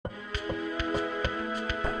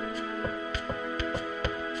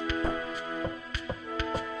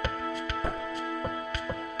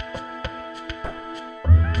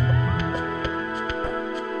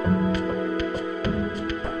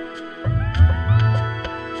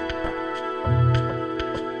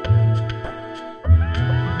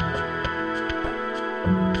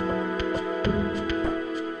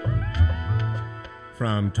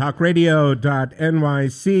From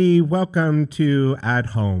talkradio.nyc, welcome to At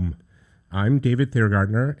Home. I'm David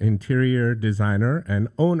Thiergartner, interior designer and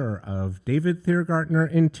owner of David Thiergartner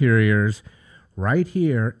Interiors right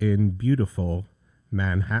here in beautiful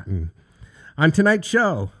Manhattan. On tonight's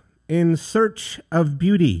show, In Search of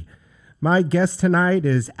Beauty, my guest tonight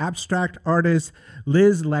is abstract artist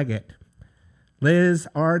Liz Leggett. Liz's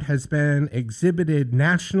art has been exhibited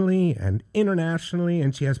nationally and internationally,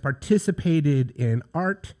 and she has participated in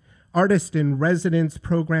artist in residence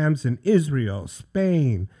programs in Israel,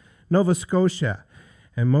 Spain, Nova Scotia,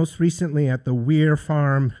 and most recently at the Weir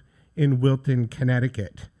Farm in Wilton,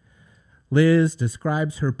 Connecticut. Liz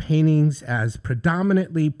describes her paintings as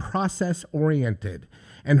predominantly process-oriented,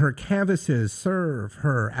 and her canvases serve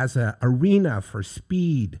her as an arena for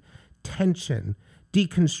speed, tension,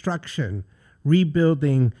 deconstruction,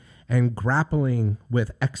 rebuilding, and grappling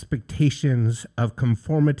with expectations of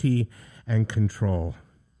conformity and control.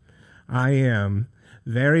 I am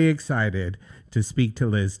very excited to speak to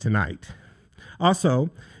Liz tonight.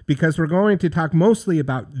 Also, because we're going to talk mostly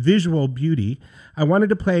about visual beauty, I wanted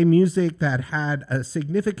to play music that had a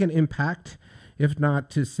significant impact, if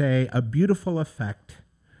not to say a beautiful effect,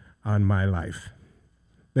 on my life.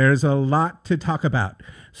 There's a lot to talk about,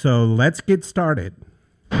 so let's get started.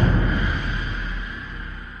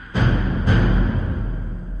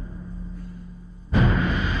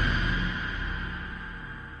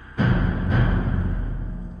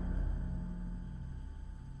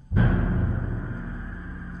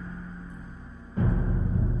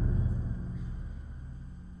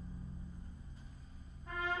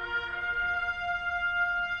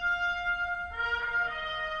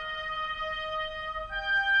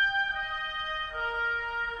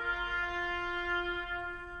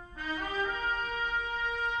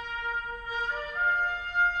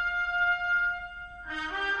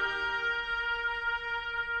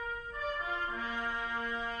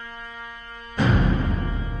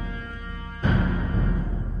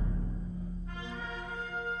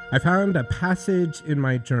 I found a passage in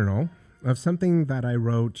my journal of something that I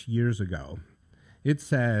wrote years ago. It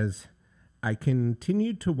says, "I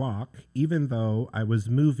continued to walk even though I was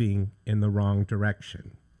moving in the wrong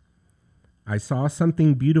direction. I saw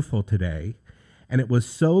something beautiful today, and it was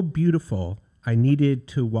so beautiful I needed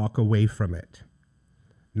to walk away from it.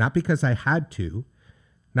 Not because I had to,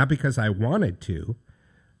 not because I wanted to,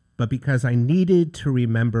 but because I needed to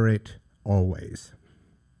remember it always.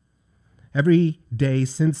 Every day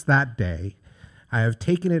since that day, I have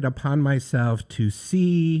taken it upon myself to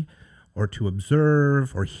see or to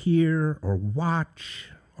observe or hear or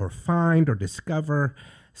watch or find or discover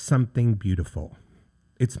something beautiful.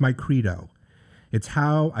 It's my credo. It's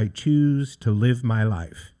how I choose to live my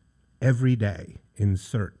life every day in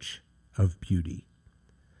search of beauty."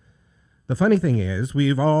 The funny thing is,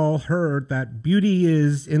 we've all heard that beauty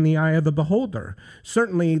is in the eye of the beholder.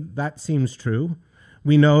 Certainly that seems true.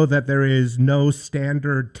 We know that there is no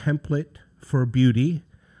standard template for beauty.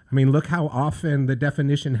 I mean, look how often the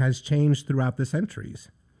definition has changed throughout the centuries.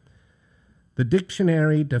 The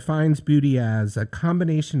dictionary defines beauty as a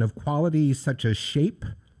combination of qualities such as shape,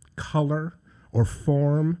 color, or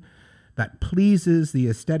form that pleases the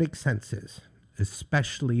aesthetic senses,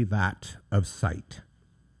 especially that of sight.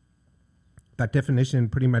 That definition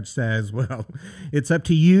pretty much says, well, it's up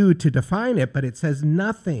to you to define it, but it says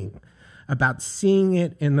nothing about seeing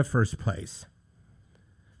it in the first place.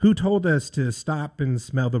 Who told us to stop and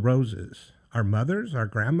smell the roses? Our mothers, our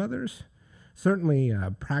grandmothers? Certainly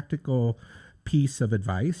a practical piece of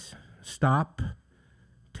advice. Stop,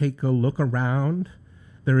 take a look around.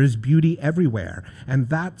 There is beauty everywhere, and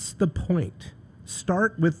that's the point.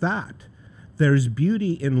 Start with that. There's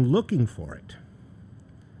beauty in looking for it.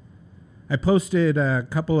 I posted a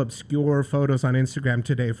couple obscure photos on Instagram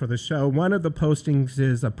today for the show. One of the postings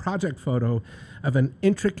is a project photo of an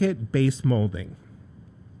intricate base molding.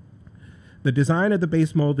 The design of the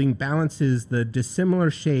base molding balances the dissimilar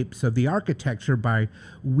shapes of the architecture by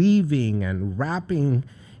weaving and wrapping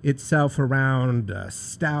itself around a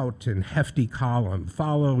stout and hefty column,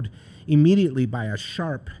 followed immediately by a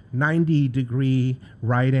sharp 90-degree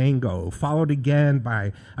right angle, followed again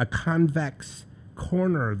by a convex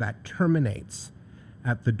corner that terminates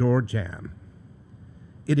at the door jamb.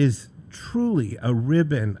 It is truly a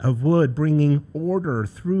ribbon of wood bringing order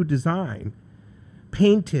through design,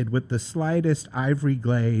 painted with the slightest ivory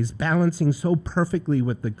glaze, balancing so perfectly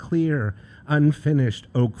with the clear, unfinished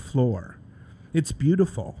oak floor. It's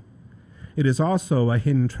beautiful. It is also a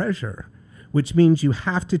hidden treasure, which means you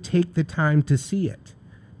have to take the time to see it,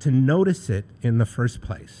 to notice it in the first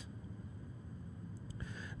place.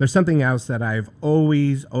 There's something else that I've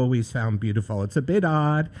always found beautiful. It's a bit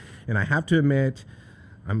odd, and I have to admit,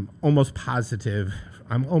 I'm almost positive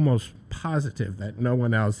that no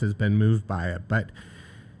one else has been moved by it, but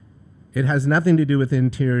it has nothing to do with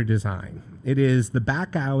interior design. It is the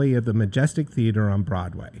back alley of the Majestic Theater on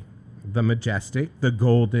Broadway. The Majestic, the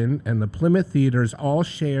Golden, and the Plymouth Theaters all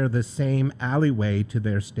share the same alleyway to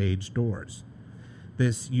their stage doors.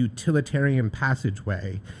 This utilitarian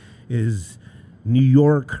passageway is New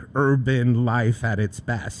York urban life at its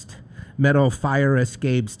best. Metal fire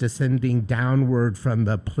escapes descending downward from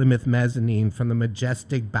the Plymouth mezzanine, from the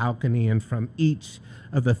Majestic balcony, and from each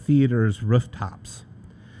of the theater's rooftops,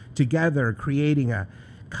 together creating a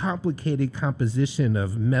complicated composition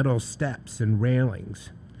of metal steps and railings.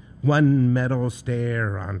 One metal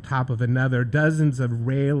stair on top of another, dozens of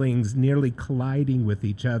railings nearly colliding with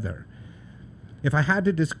each other. If I had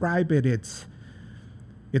to describe it, it's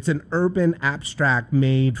an urban abstract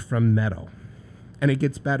made from metal. And it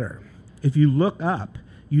gets better. If you look up,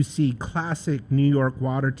 you see classic New York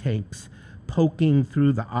water tanks poking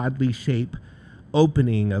through the oddly shaped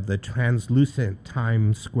opening of the translucent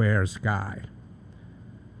Times Square sky.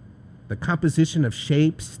 The composition of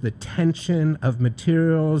shapes, the tension of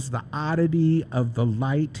materials, the oddity of the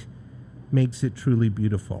light makes it truly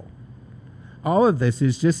beautiful. All of this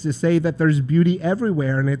is just to say that there's beauty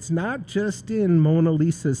everywhere, and it's not just in Mona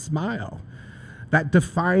Lisa's smile. That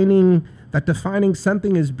defining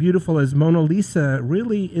something as beautiful as Mona Lisa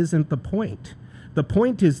really isn't the point. The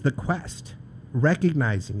point is the quest,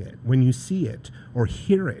 recognizing it when you see it or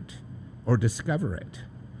hear it or discover it,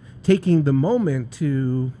 taking the moment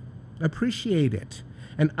to appreciate it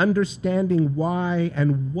and understanding why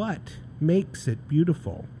and what makes it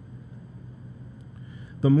beautiful.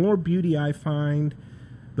 The more beauty I find,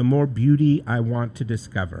 the more beauty I want to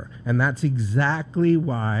discover. And that's exactly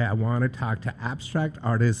why I want to talk to abstract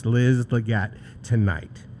artist Liz Leggett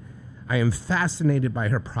tonight. I am fascinated by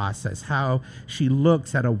her process, how she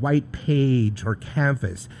looks at a white page or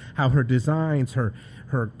canvas, how her designs, her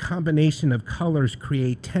combination of colors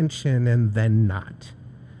create tension and then not,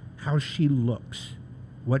 how she looks,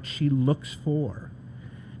 what she looks for,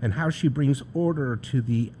 and how she brings order to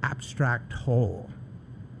the abstract whole.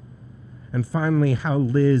 And finally, how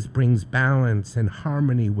Liz brings balance and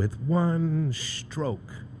harmony with one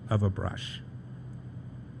stroke of a brush.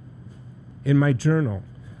 In my journal,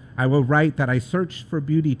 I will write that I searched for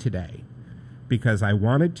beauty today because I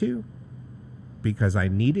wanted to, because I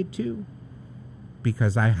needed to,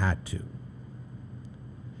 because I had to.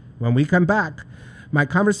 When we come back, my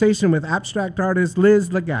conversation with abstract artist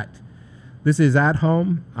Liz Leggett. This is At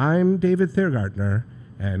Home. I'm David Thiergartner,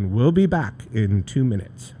 and we'll be back in 2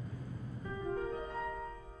 minutes.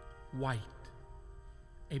 White,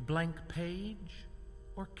 a blank page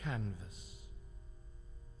or canvas.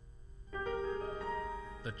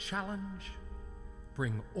 The challenge,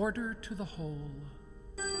 bring order to the whole.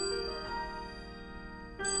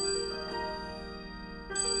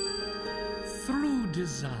 Through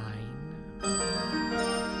design,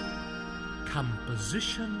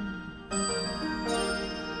 composition,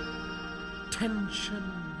 tension,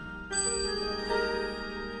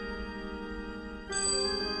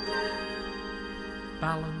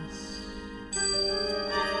 balance,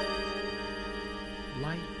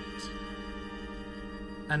 light,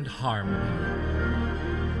 and harmony.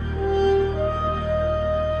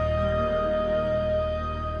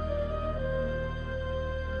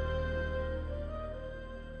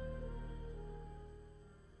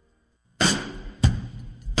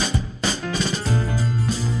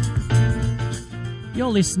 You're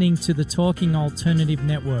listening to the Talking Alternative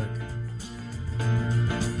Network.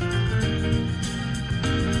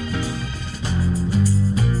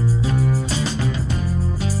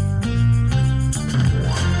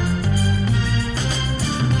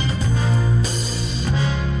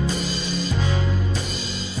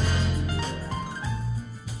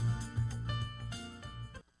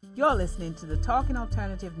 You're listening to the Talking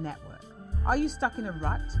Alternative Network. Are you stuck in a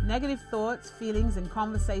rut? Negative thoughts, feelings, and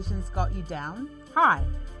conversations got you down? Hi,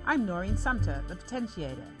 I'm Noreen Sumter, the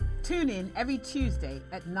Potentiator. Tune in every Tuesday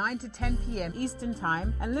at 9 to 10 p.m. Eastern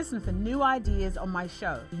Time and listen for new ideas on my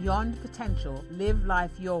show, Beyond Potential, Live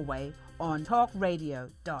Life Your Way, on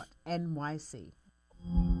talkradio.nyc.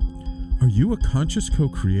 Are you a conscious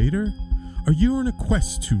co-creator? Are you on a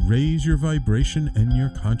quest to raise your vibration and your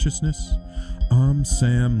consciousness? I'm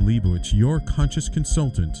Sam Leibowitz, your conscious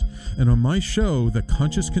consultant, and on my show, The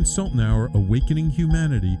Conscious Consultant Hour Awakening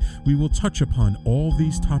Humanity, we will touch upon all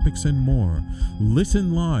these topics and more.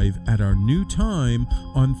 Listen live at our new time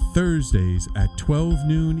on Thursdays at 12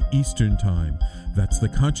 noon Eastern Time. That's The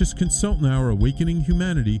Conscious Consultant Hour Awakening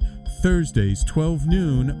Humanity, Thursdays 12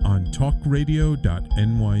 noon on talkradio.nyc.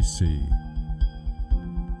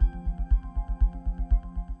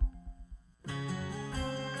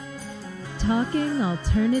 Talking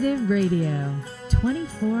Alternative Radio,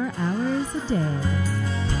 24 hours a day.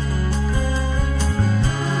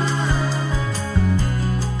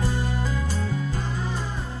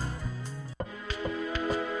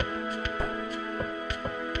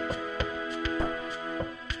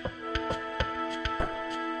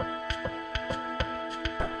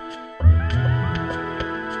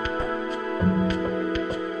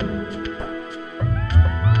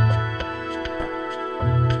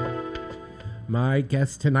 My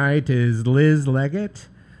guest tonight is Liz Leggett.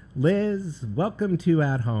 Liz, welcome to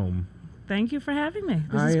At Home. Thank you for having me.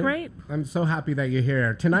 This is great. I'm so happy that you're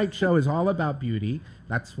here. Tonight's show is all about beauty.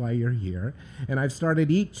 That's why you're here. And I've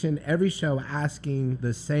started each and every show asking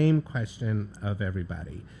the same question of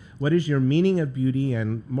everybody. What is your meaning of beauty?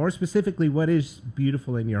 And more specifically, what is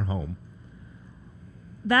beautiful in your home?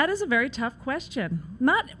 That is a very tough question.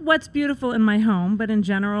 Not what's beautiful in my home, but in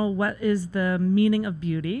general, what is the meaning of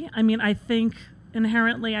beauty? I mean, I think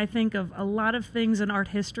inherently, I think of a lot of things in art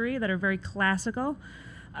history that are very classical,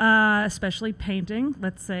 especially painting.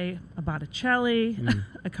 Let's say a Botticelli,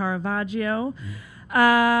 a Caravaggio.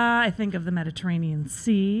 I think of the Mediterranean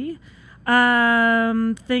Sea.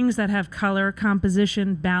 Things that have color,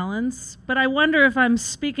 composition, balance. But I wonder if I'm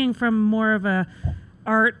speaking from more of a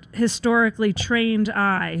art historically trained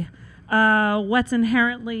eye. What's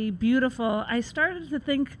inherently beautiful? I started to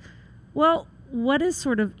think, well, what is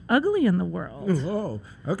sort of ugly in the world? Oh,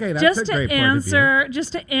 okay, that's a great point of view.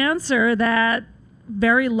 Just to answer that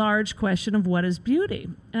very large question of what is beauty.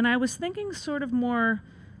 And I was thinking sort of more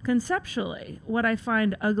conceptually what I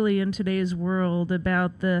find ugly in today's world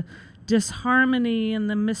about the disharmony and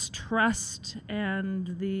the mistrust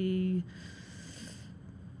and the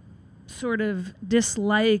sort of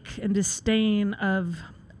dislike and disdain of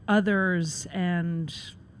others and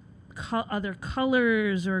other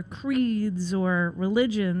colors or creeds or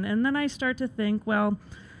religion. And then I start to think, well,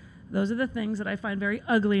 those are the things that I find very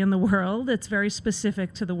ugly in the world. It's very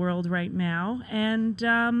specific to the world right now. And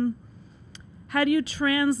how do you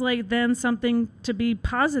translate then something to be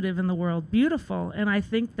positive in the world, beautiful? And I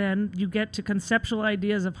think then you get to conceptual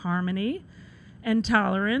ideas of harmony and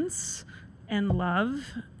tolerance and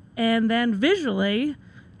love. And then visually,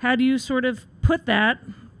 how do you sort of put that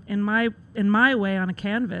in my way on a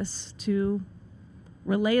canvas to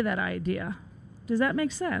relay that idea? Does that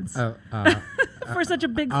make sense? For such a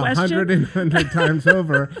big question? 100 times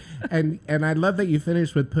over. And I love that you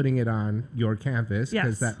finished with putting it on your canvas,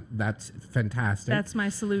 because that's fantastic. That's my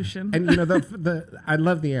solution. And you know, I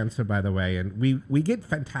love the answer, by the way. And we get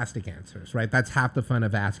fantastic answers, right? That's half the fun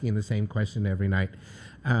of asking the same question every night.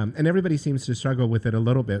 And everybody seems to struggle with it a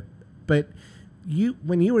little bit. But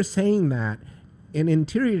when you were saying that, in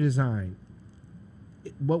interior design,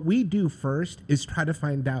 what we do first is try to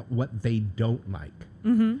find out what they don't like,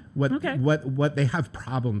 what they have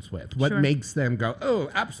problems with, what makes them go,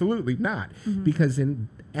 oh, absolutely not. Because in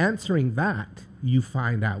answering that, you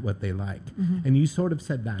find out what they like. And you sort of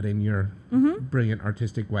said that in your brilliant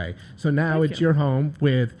artistic way. So now it's your home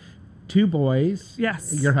with 2 boys.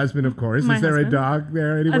 Yes. Your husband, of course. My is there husband. a dog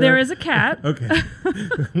there anywhere? There is a cat. Okay.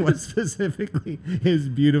 What specifically is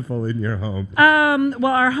beautiful in your home?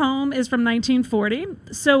 Well, our home is from 1940,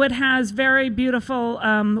 so it has very beautiful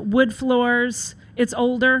wood floors. It's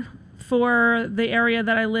older for the area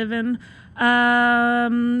that I live in.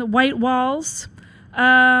 White walls,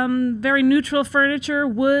 very neutral furniture,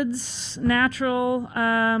 woods, natural.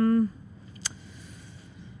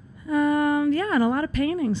 And a lot of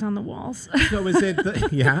paintings on the walls. So is it,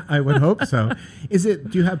 yeah, I would hope so. Do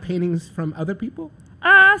you have paintings from other people?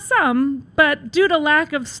 Some, but due to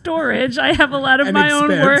lack of storage, I have a lot of my own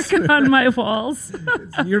work on my walls.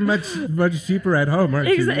 You're much cheaper at home, aren't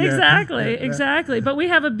you? Exactly. But we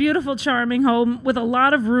have a beautiful, charming home with a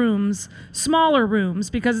lot of rooms, smaller rooms,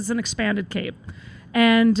 because it's an expanded cape.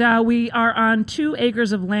 And we are on 2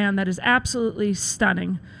 acres of land that is absolutely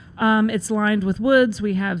stunning. It's lined with woods.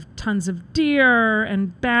 We have tons of deer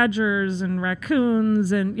and badgers and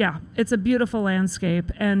raccoons. And, yeah, it's a beautiful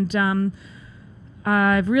landscape. And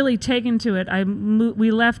I've really taken to it.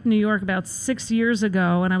 We left New York about 6 years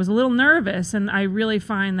ago, and I was a little nervous, and I really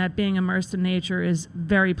find that being immersed in nature is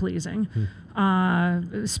very pleasing.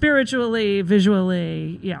 Spiritually,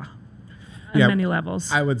 visually, on many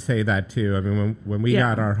levels. I would say that too. I mean, when we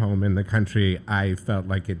got our home in the country, I felt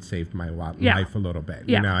like it saved my life a little bit.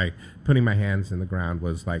 Yeah. You know, putting my hands in the ground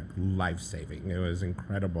was like life-saving. It was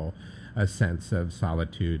incredible, a sense of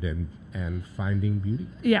solitude and finding beauty.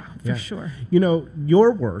 Yeah, for sure. You know,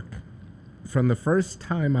 your work, from the first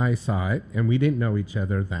time I saw it, and we didn't know each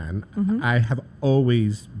other then, I have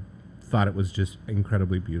always thought it was just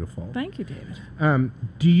incredibly beautiful. Thank you, David.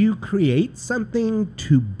 Do you create something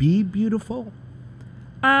to be beautiful?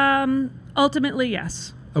 Ultimately,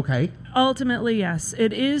 yes. Okay. Ultimately, yes.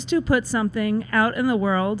 It is to put something out in the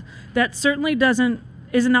world that certainly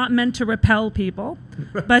is not meant to repel people,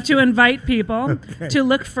 but to invite people to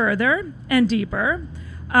look further and deeper,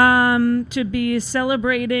 to be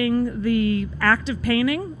celebrating the act of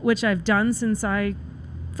painting, which I've done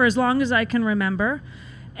for as long as I can remember,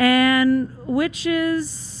 and which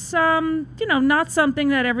is, not something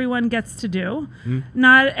that everyone gets to do.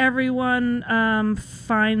 Not everyone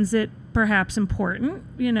finds it perhaps important.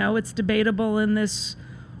 You know, it's debatable in this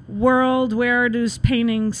world, where does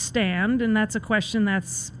painting stand? And that's a question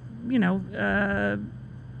that's,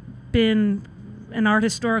 been an art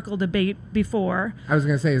historical debate before. I was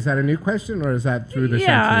going to say, is that a new question, or is that through the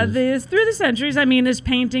centuries? Yeah, through the centuries. I mean, is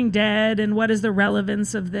painting dead, and what is the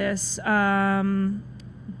relevance of this?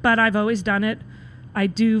 But I've always done it. I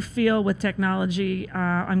do feel with technology,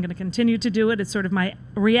 I'm going to continue to do it. It's sort of my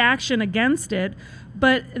reaction against it.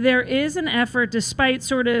 But there is an effort, despite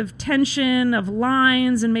sort of tension of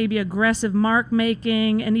lines and maybe aggressive mark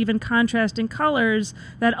making and even contrasting colors,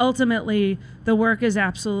 that ultimately the work is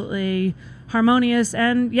absolutely harmonious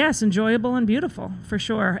and, yes, enjoyable and beautiful, for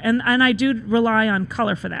sure. And I do rely on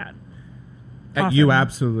color for that. You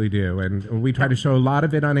absolutely do. And we try to show a lot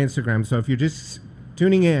of it on Instagram. So if you're just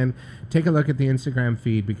tuning in, take a look at the Instagram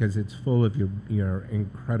feed, because it's full of your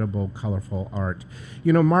incredible, colorful art.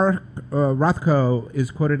 You know, Mark Rothko is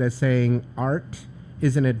quoted as saying, "Art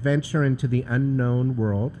is an adventure into the unknown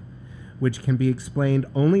world, which can be explained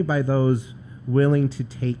only by those willing to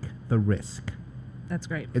take the risk." That's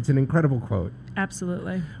great. It's an incredible quote.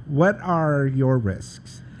 Absolutely. What are your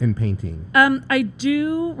risks in painting? I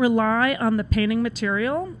do rely on the painting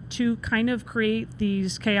material to kind of create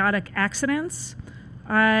these chaotic accidents.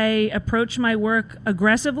 I approach my work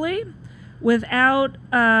aggressively without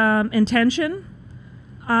intention.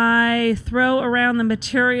 I throw around the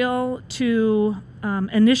material to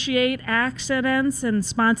initiate accidents and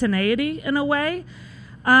spontaneity in a way.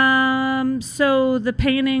 So the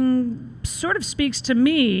painting sort of speaks to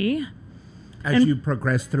me. As you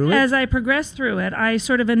progress through it? As I progress through it, I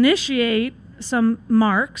sort of initiate some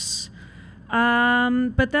marks,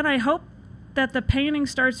 but then I hope that the painting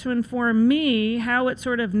starts to inform me how it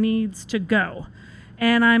sort of needs to go.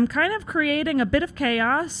 And I'm kind of creating a bit of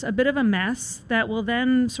chaos, a bit of a mess that will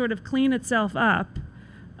then sort of clean itself up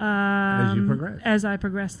as you progress. As I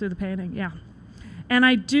progress through the painting, yeah. And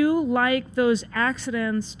I do like those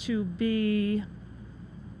accidents to be,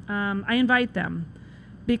 I invite them,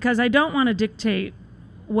 because I don't want to dictate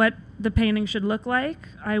what the painting should look like.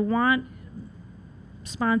 I want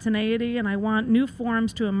spontaneity, and I want new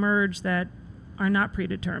forms to emerge that are not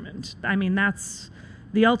predetermined. I mean, that's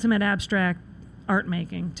the ultimate abstract art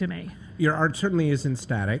making to me. Your art certainly isn't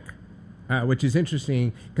static, which is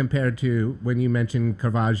interesting compared to when you mentioned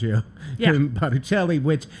Caravaggio and Botticelli,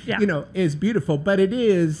 which, is beautiful, but it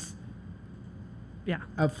is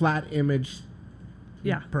a flat image,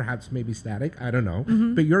 perhaps maybe static, I don't know,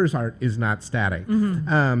 but yours art is not static.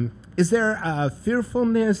 Is there a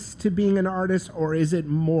fearfulness to being an artist, or is it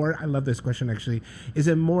more, I love this question actually, is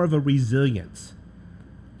it more of a resilience?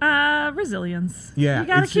 Resilience. Yeah. You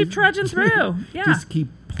got to keep trudging through. Yeah. Just keep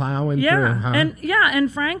plowing through, huh? And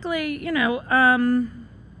frankly,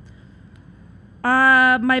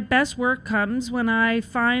 my best work comes when I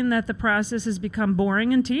find that the process has become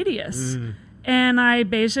boring and tedious. And I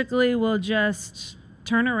basically will just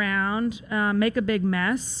turn around, make a big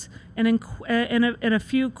mess, and in a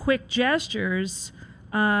few quick gestures,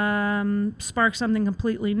 spark something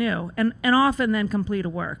completely new, and often then complete a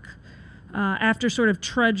work after sort of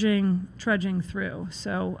trudging through.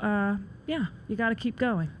 So you got to keep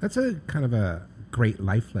going. That's a kind of a great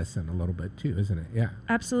life lesson a little bit too, isn't it? Yeah,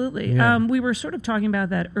 absolutely. Yeah. We were sort of talking about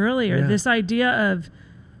that earlier. Yeah. This idea of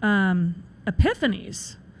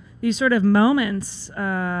epiphanies, these sort of moments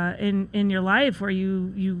in your life where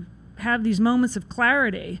you have these moments of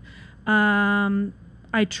clarity.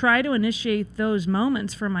 I try to initiate those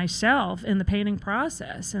moments for myself in the painting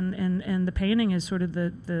process, and the painting is sort of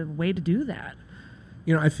the way to do that.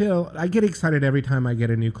 You know, I get excited every time I get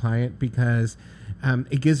a new client because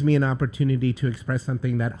it gives me an opportunity to express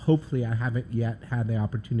something that hopefully I haven't yet had the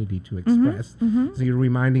opportunity to express. So you're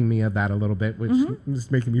reminding me of that a little bit, which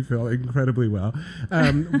is making me feel incredibly well.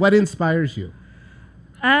 What inspires you?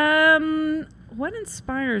 What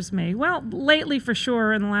inspires me? Well, lately for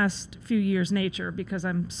sure, in the last few years, nature, because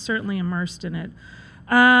I'm certainly immersed in it.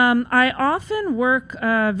 I often work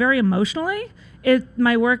very emotionally.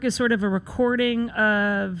 My work is sort of a recording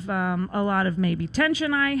of a lot of maybe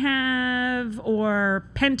tension I have or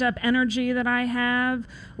pent-up energy that I have,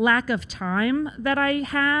 lack of time that I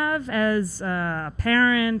have as a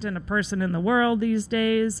parent and a person in the world these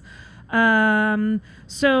days.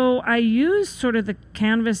 So I use sort of the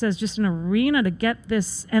canvas as just an arena to get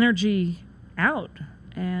this energy out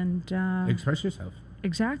and Express yourself.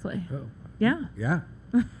 Exactly. Oh. Yeah. Yeah.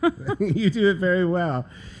 You do it very well.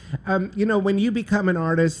 You know, when you become an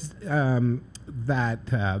artist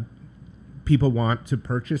that people want to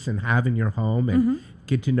purchase and have in your home and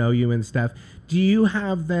get to know you and stuff, do you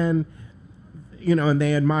have then, you know, and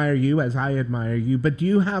they admire you as I admire you, but do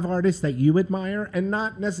you have artists that you admire, and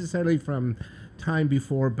not necessarily from time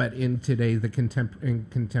before, but in today, the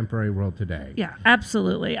contemporary world today? Yeah,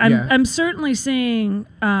 absolutely. I'm certainly seeing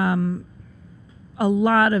a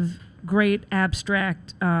lot of great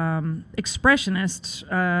abstract expressionists,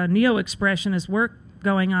 neo-expressionist work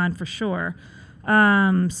going on for sure.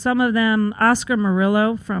 Some of them, Oscar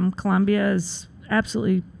Murillo from Colombia, is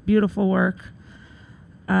absolutely beautiful work.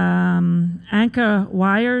 Anke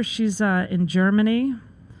Weyer, she's in Germany.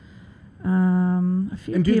 A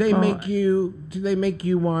few and do people. they make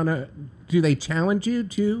you wanna? Do they challenge you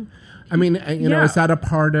too? I mean, you know, is that a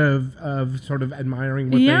part of sort of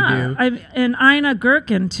admiring what they do? And Ina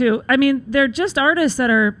Gurkin, too. I mean, they're just artists that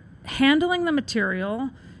are handling the material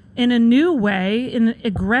in a new way, in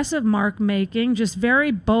aggressive mark making, just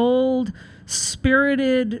very bold,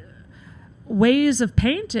 spirited ways of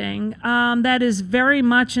painting that is very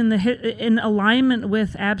much in alignment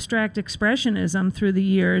with abstract expressionism through the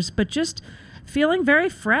years, but just feeling very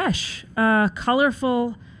fresh,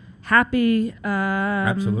 colorful, happy,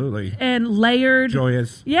 absolutely, and layered,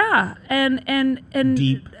 joyous, and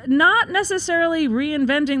deep. Not necessarily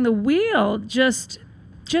reinventing the wheel, just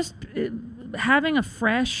having a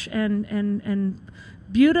fresh and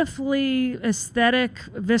beautifully aesthetic,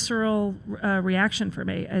 visceral reaction for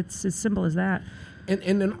me. It's as simple as that. And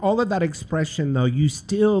in all of that expression, though,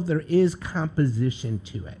 there is composition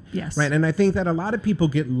to it. Yes. Right. And I think that a lot of people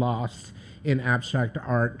get lost in abstract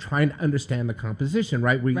art trying to understand the composition,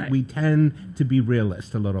 right? We tend to be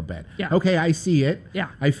realist a little bit. Yeah. Okay, I see it. Yeah.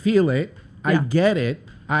 I feel it. I get it.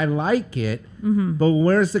 I like it. But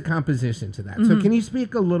where's the composition to that? So can you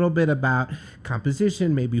speak a little bit about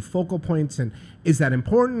composition, maybe focal points, and is that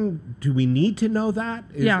important? Do we need to know that?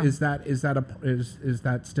 Is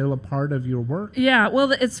that still a part of your work? Yeah,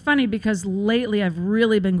 well, it's funny because lately I've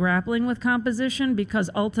really been grappling with composition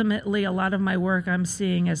because ultimately a lot of my work I'm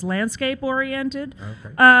seeing as landscape oriented,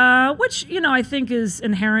 which, you know, I think is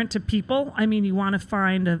inherent to people. I mean, you want to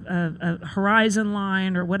find a horizon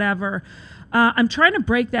line or whatever. I'm trying to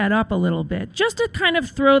break that up a little bit, just to kind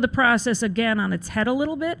of throw the process again on its head a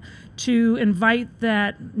little bit, to invite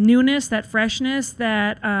that newness, that freshness,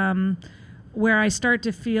 that where I start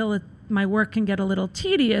to feel that my work can get a little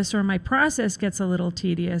tedious or my process gets a little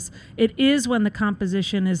tedious. It is when the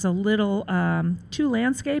composition is a little too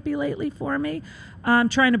landscapey lately for me. I'm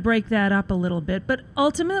trying to break that up a little bit, but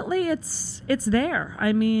ultimately it's there.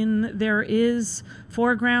 I mean, there is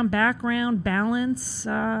foreground, background, balance.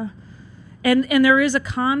 And there is a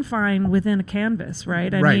confine within a canvas,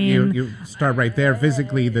 right? I mean, you start right there,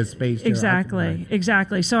 physically, the space.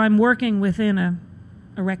 Exactly. So I'm working within a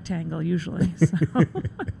rectangle usually. So.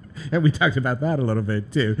 And we talked about that a little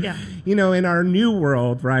bit too. Yeah. You know, in our new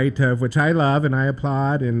world, right, which I love and I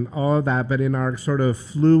applaud and all of that, but in our sort of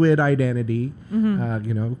fluid identity,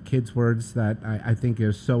 you know, kids' words that I think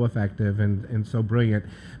is so effective and so brilliant.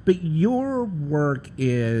 But your work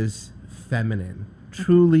is feminine,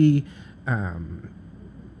 truly.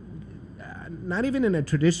 Not even in a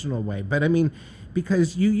traditional way, but I mean,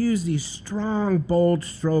 because you use these strong, bold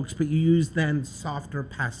strokes, but you use then softer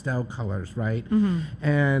pastel colors, right?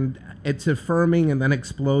 And it's affirming and then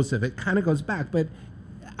explosive. It kind of goes back, but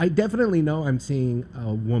I definitely know I'm seeing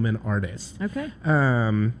a woman artist. Okay.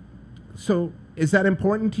 So is that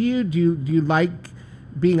important to you? Do you like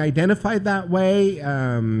being identified that way?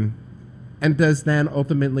 And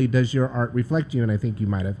does your art reflect you? And I think you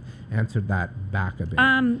might have answered that back a bit.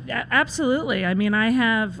 Absolutely. I mean,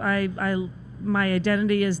 my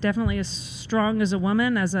identity is definitely as strong as a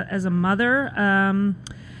woman, as a mother.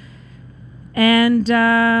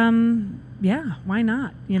 Yeah, why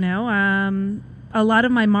not? A lot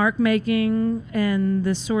of my mark making and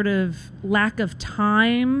the sort of lack of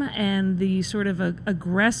time and the sort of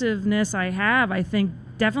aggressiveness I have, I think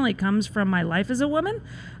definitely comes from my life as a woman.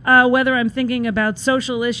 Whether I'm thinking about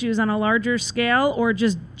social issues on a larger scale or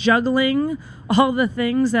just juggling all the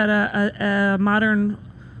things that a modern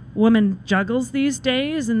woman juggles these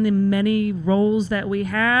days and the many roles that we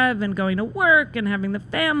have and going to work and having the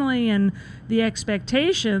family and the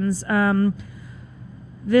expectations,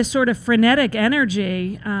 this sort of frenetic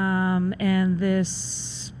energy and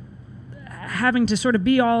this having to sort of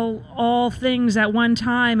be all things at one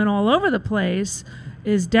time and all over the place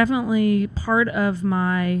is definitely part of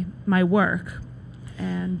my work.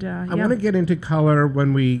 And I want to get into color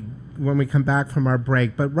when we come back from our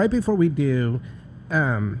break, but right before we do,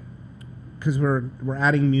 because we're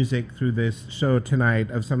adding music through this show tonight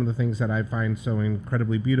of some of the things that I find so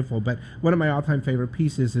incredibly beautiful. But one of my all-time favorite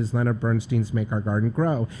pieces is Leonard Bernstein's Make Our Garden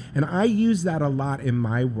Grow. And I use that a lot in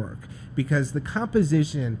my work because the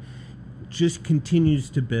composition just continues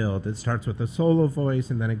to build. It starts with a solo voice,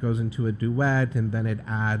 and then it goes into a duet, and then it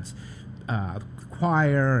adds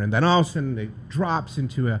choir, and then all of a sudden it drops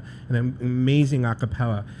into an amazing a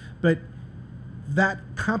cappella. But that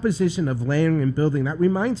composition of layering and building, that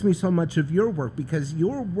reminds me so much of your work, because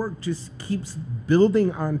your work just keeps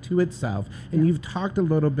building onto itself, and you've talked a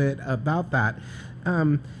little bit about that.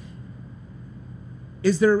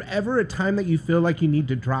 Is there ever a time that you feel like you need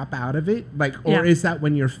to drop out of it? Or is that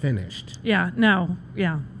when you're finished? Yeah, no,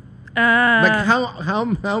 yeah.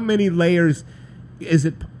 How many layers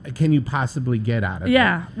can you possibly get out of it?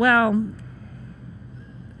 Yeah, well,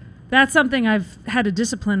 that's something I've had to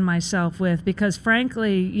discipline myself with, because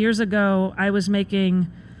frankly, years ago, I was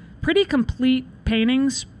making pretty complete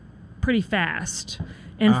paintings pretty fast.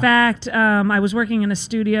 In fact, I was working in a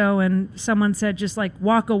studio and someone said, just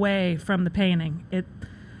walk away from the painting.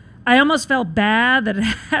 I almost felt bad that it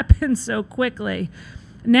happened so quickly.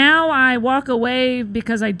 Now I walk away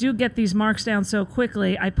because I do get these marks down so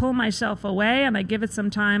quickly. I pull myself away and I give it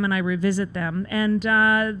some time and I revisit them. And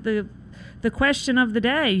the question of the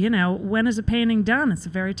day, when is a painting done? It's a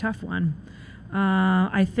very tough one.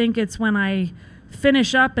 I think it's when I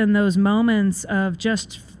finish up in those moments of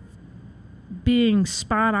just being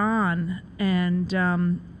spot on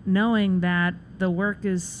and knowing that the work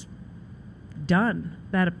is done,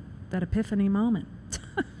 that epiphany moment.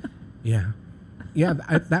 Yeah,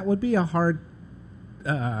 that would be a hard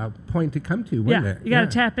point to come to, wouldn't it? You got to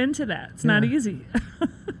tap into that. It's not easy.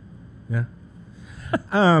 Yeah.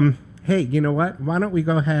 Hey, you know what? Why don't we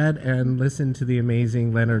go ahead and listen to the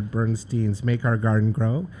amazing Leonard Bernstein's Make Our Garden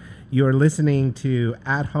Grow. You're listening to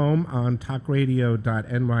At Home on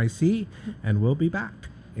talkradio.nyc, and we'll be back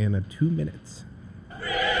in 2 minutes.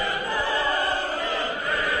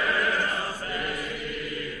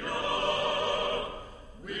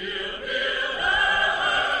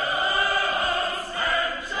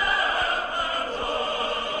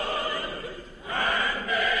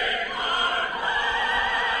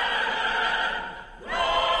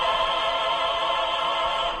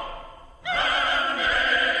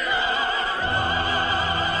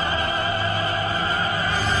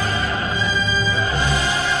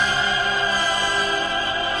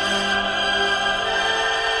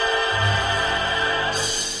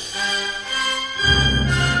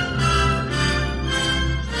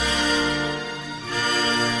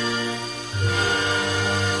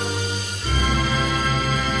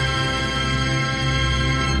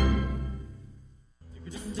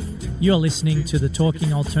 You're listening to the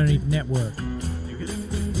Talking Alternative Network.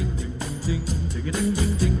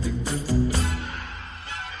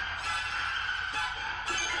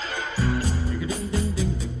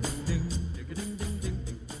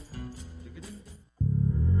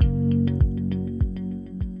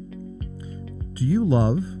 Do you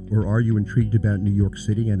love or are you intrigued about New York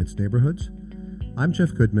City and its neighborhoods? I'm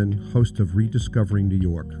Jeff Goodman, host of Rediscovering New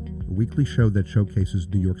York, a weekly show that showcases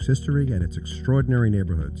New York's history and its extraordinary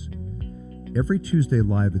neighborhoods. Every Tuesday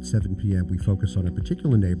live at 7 p.m., we focus on a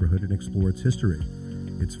particular neighborhood and explore its history,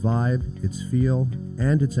 its vibe, its feel,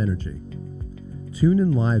 and its energy. Tune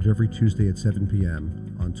in live every Tuesday at 7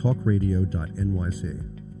 p.m. on talkradio.nyc.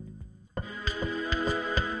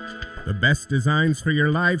 The best designs for your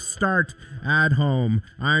life start at home.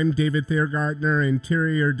 I'm David Thiergartner,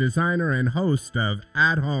 interior designer and host of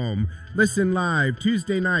At Home. Listen live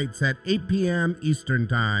Tuesday nights at 8 p.m. Eastern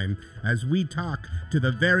Time as we talk to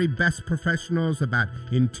the very best professionals about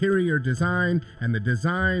interior design and the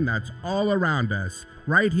design that's all around us,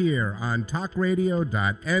 right here on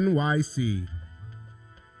talkradio.nyc.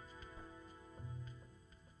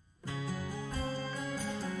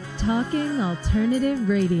 Talking Alternative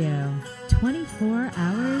Radio, 24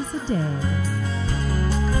 hours a day.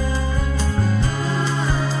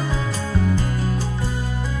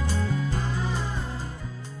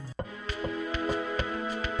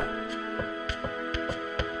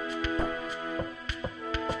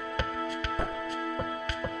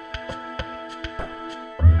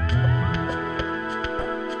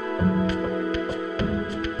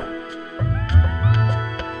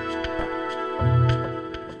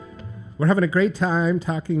 We're having a great time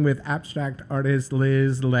talking with abstract artist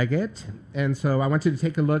Liz Leggett. And so I want you to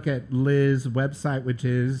take a look at Liz's website, which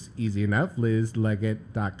is easy enough,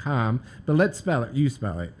 lizleggett.com. But let's spell it. You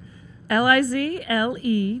spell it.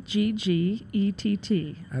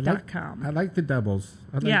 LIZLEGGETT.com. I like the doubles.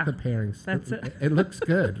 I like the pairings. That's it. It looks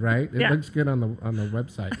good, right? It Yeah. looks good on the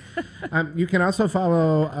website. You can also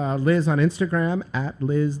follow Liz on Instagram at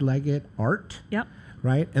Liz Leggett Art. Yep.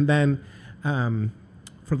 Right? And then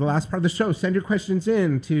for the last part of the show, send your questions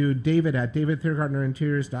in to David at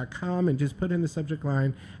davidthiergartnerinteriors.com and just put in the subject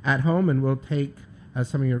line at home, and we'll take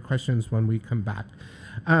some of your questions when we come back.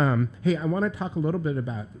 Hey, I want to talk a little bit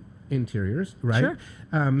about interiors, right?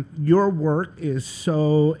 Sure. Your work is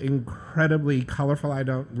so incredibly colorful. I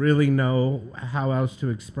don't really know how else to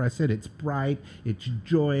express it. It's bright, it's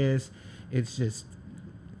joyous, it's just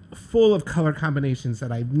full of color combinations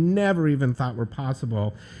that I never even thought were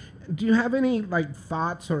possible. Do you have any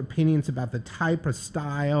thoughts or opinions about the type of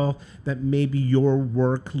style that maybe your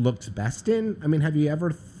work looks best in? I mean, have you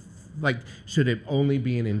ever should it only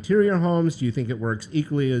be in interior homes? Do you think it works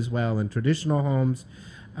equally as well in traditional homes?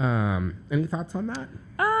 Any thoughts on that?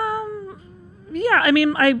 Yeah, I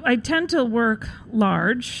mean, I tend to work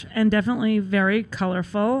large and definitely very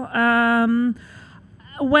colorful.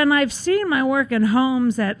 When I've seen my work in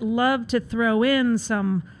homes that love to throw in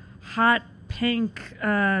some hot pink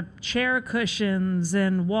chair cushions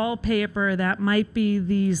and wallpaper that might be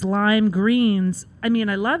these lime greens, I mean,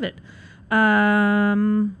 I love it.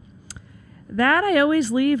 That I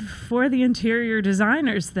always leave for the interior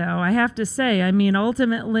designers, though, I have to say. I mean,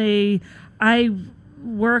 ultimately, I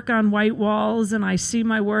work on white walls and I see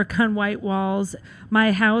my work on white walls.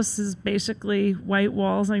 My house is basically white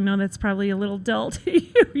walls. I know that's probably a little dull to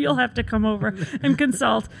you. You'll have to come over and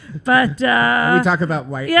consult. But we talk about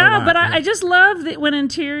white. Yeah, a lot, but I just love that when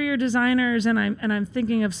interior designers, and I'm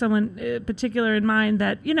thinking of someone particular in mind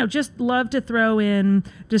that just love to throw in,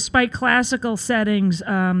 despite classical settings,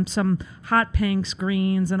 some hot pinks,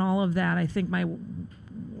 greens, and all of that. I think my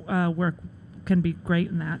work can be great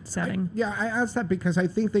in that setting. I asked that because I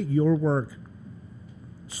think that your work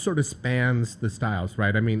sort of spans the styles,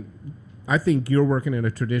 right? I mean, I think you're working in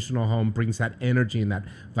a traditional home brings that energy and that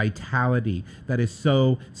vitality that is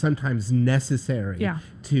so sometimes necessary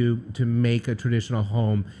to make a traditional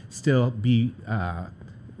home still be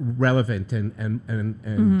relevant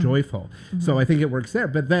and joyful. Mm-hmm. So I think it works there.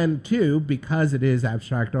 But then, too, because it is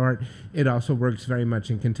abstract art, it also works very much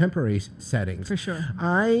in contemporary settings. For sure.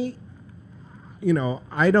 I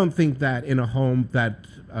don't think that in a home that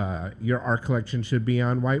your art collection should be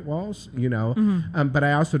on white walls, but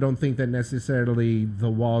I also don't think that necessarily the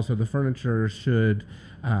walls or the furniture should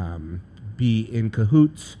be in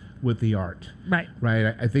cahoots with the art. Right.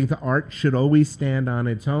 Right. I think the art should always stand on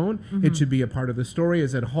its own. Mm-hmm. It should be a part of the story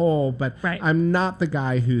as a whole, but I'm not the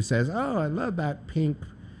guy who says, oh, I love that pink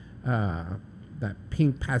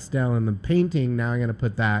pastel in the painting. Now I'm going to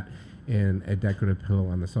put that in a decorative pillow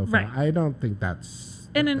on the sofa. Right. I don't think that's...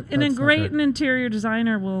 And a great interior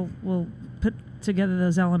designer will put together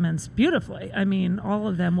those elements beautifully. I mean, all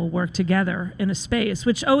of them will work together in a space,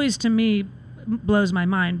 which always to me blows my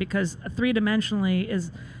mind because three-dimensionally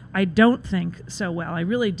is... I don't think so well. I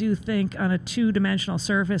really do think on a two-dimensional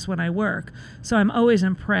surface when I work. So I'm always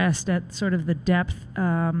impressed at sort of the depth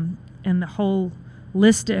and the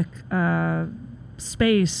holistic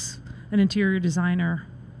space an interior designer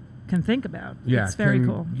can think about. Yeah, it's very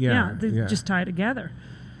cool. They just tie together.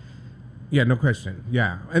 Yeah, no question.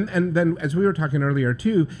 Yeah. And then as we were talking earlier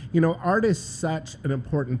too, art is such an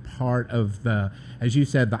important part of the, as you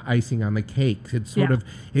said, the icing on the cake. It's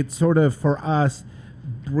sort of for us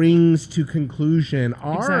brings to conclusion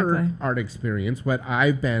our Exactly. art experience, what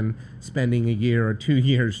I've been spending a year or 2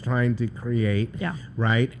 years trying to create, Yeah.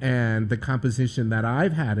 right? And the composition that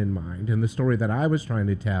I've had in mind and the story that I was trying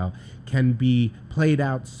to tell can be played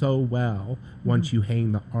out so well once you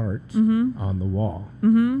hang the art on the wall.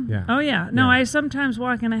 Yeah. Oh, yeah. No, Yeah. I sometimes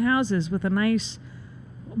walk into houses with a nice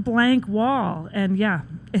blank wall, and yeah,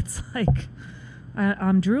 it's like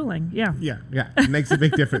I'm drooling. Yeah. Yeah, it makes a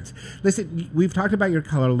big difference. Listen, we've talked about your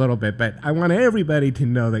color a little bit, but I want everybody to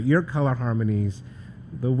know that your color harmonies,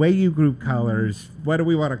 the way you group colors, what do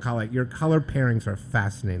we want to call it? Your color pairings are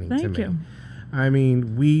fascinating to Thank me. you. I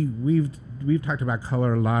mean, we've talked about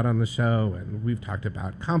color a lot on the show, and we've talked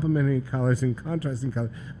about complementary colors and contrasting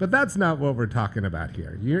colors, but that's not what we're talking about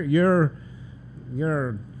here. You're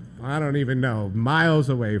I don't even know, miles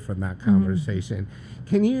away from that conversation.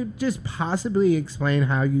 Can you just possibly explain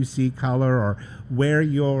how you see color, or where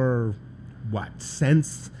your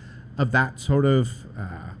sense of that sort of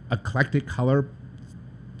eclectic color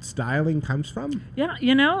styling comes from? Yeah,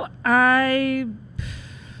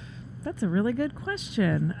 that's a really good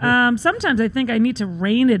question. Sometimes I think I need to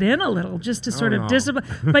rein it in a little just to sort of discipline.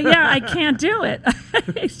 But yeah, I can't do it.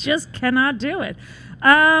 I just cannot do it.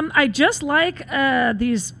 I just like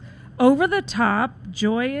these over-the-top,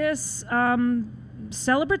 joyous,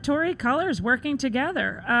 celebratory colors working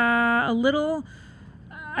together. I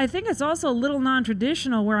think it's also a little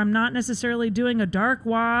non-traditional, where I'm not necessarily doing a dark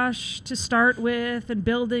wash to start with and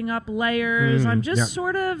building up layers. I'm just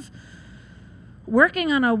sort of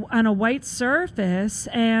working on a white surface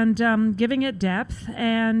and giving it depth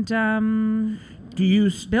and Do you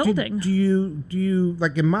building. Do you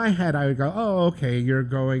like, in my head I would go, oh, okay, you're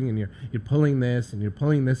going and you're pulling this and you're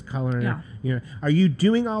pulling this color. Yeah. You know, are you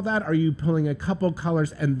doing all that? Are you pulling a couple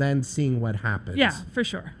colors and then seeing what happens? Yeah, for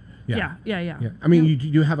sure. Yeah. I mean,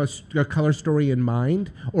 you have a color story in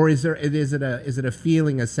mind, or is it a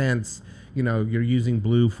feeling, a sense? You know, you're using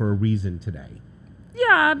blue for a reason today.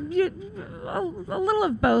 Yeah, a little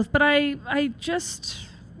of both, but I just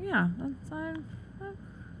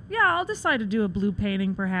I'll decide to do a blue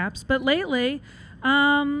painting perhaps. But lately,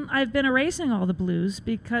 I've been erasing all the blues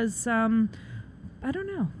because I don't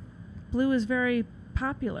know, blue is very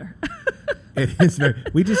popular. It is very.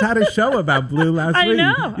 We just had a show about blue last week.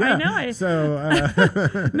 I know. So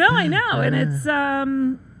no, I know, and it's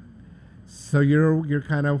so you're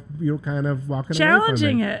kind of walking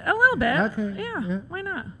challenging away from it a little bit. Okay. Yeah. Why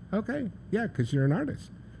not? Okay. Yeah, because you're an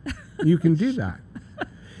artist. You can do that.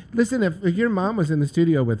 Listen, if your mom was in the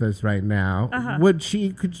studio with us right now, would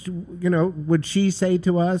she say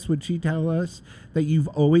to us, would she tell us that you've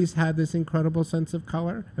always had this incredible sense of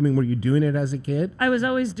color? I mean, were you doing it as a kid? I was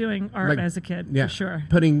always doing art as a kid, for sure.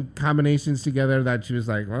 Putting combinations together that she was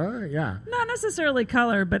like, well, yeah. Not necessarily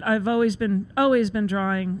color, but I've always been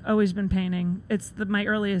drawing, always been painting. It's my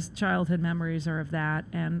earliest childhood memories are of that,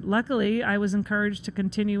 and luckily I was encouraged to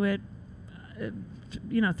continue it,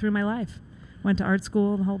 through my life. Went to art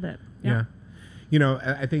school, the whole bit. Yeah. You know,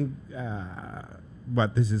 I think,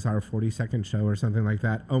 this is our 42nd show or something like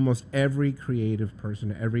that. Almost every creative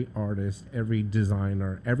person, every artist, every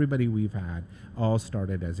designer, everybody we've had all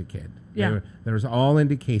started as a kid. Yeah. There was all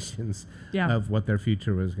indications Yeah. of what their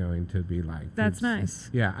future was going to be like. That's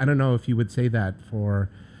nice. Yeah. I don't know if you would say that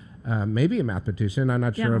for maybe a mathematician. I'm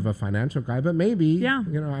not sure of a financial guy, but maybe. Yeah. I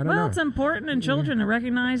don't know. Well, it's important in children to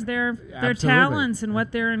recognize their Absolutely. talents and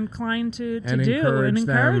what they're inclined to do and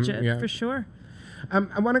encourage it, for sure.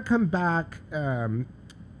 I want to come back to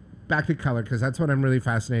color, because that's what I'm really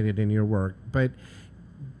fascinated in your work. But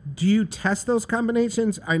do you test those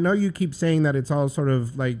combinations? I know you keep saying that it's all sort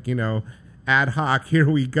of like, ad hoc, here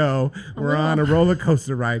we go, we're on a roller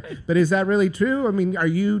coaster ride. But is that really true? I mean, are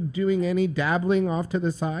you doing any dabbling off to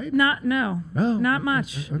the side? Not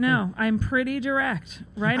much. Okay. No, I'm pretty direct,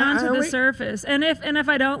 right onto the surface. And if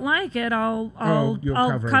I don't like it, I'll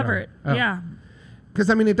cover it. Oh. Yeah. Because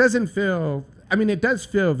it doesn't feel. It does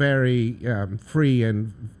feel very free,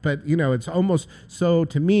 but it's almost so.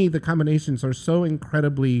 To me, the combinations are so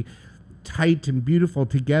incredibly tight and beautiful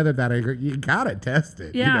together that you gotta test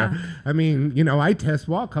it. Yeah. I test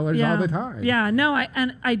wall colors all the time. Yeah. No,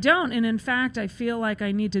 I don't. And in fact, I feel like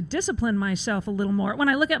I need to discipline myself a little more. When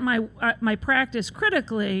I look at my practice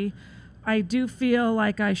critically, I do feel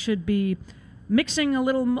like I should be mixing a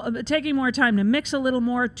little, taking more time to mix a little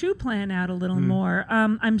more, to plan out a little more.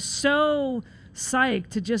 I'm so psyched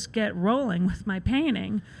to just get rolling with my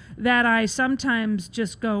painting that I sometimes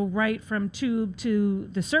just go right from tube to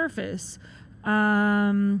the surface,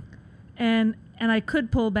 and I could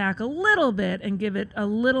pull back a little bit and give it a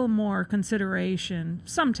little more consideration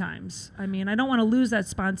sometimes. I don't want to lose that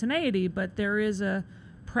spontaneity, but there is a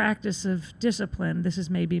practice of discipline. This is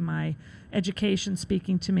maybe my education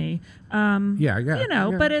speaking to me.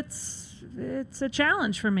 Yeah. But it's a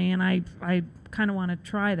challenge for me, and I kind of want to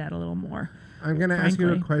try that a little more. I'm going to ask you a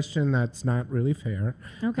frankly. question that's not really fair.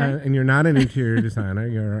 Okay. And you're not an interior designer.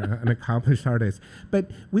 You're an accomplished artist.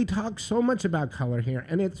 But we talk so much about color here,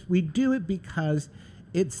 and we do it because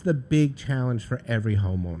it's the big challenge for every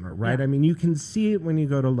homeowner, right? Yeah. I mean, you can see it when you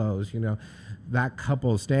go to Lowe's, that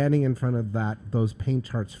couple standing in front of those paint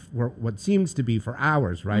charts for what seems to be for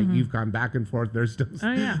hours, right? Mm-hmm. You've gone back and forth. They're still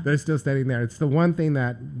yeah. they're still standing there. It's the one thing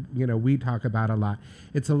that we talk about a lot.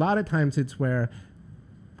 It's a lot of times it's where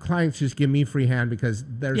clients just give me free hand because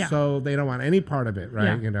they don't want any part of it,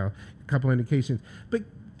 right? Yeah. A couple indications. But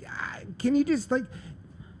can you just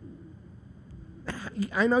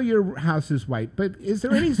I know your house is white, but is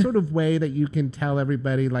there any sort of way that you can tell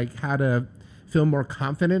everybody how to feel more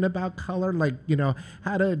confident about color?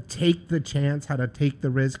 How to take the chance, how to take the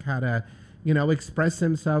risk, how to, express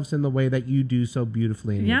themselves in the way that you do so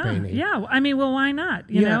beautifully in your painting. Yeah. I mean, well, why not?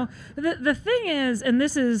 You know, the thing is, and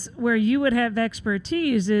this is where you would have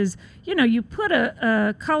expertise, is, you put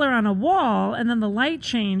a color on a wall and then the light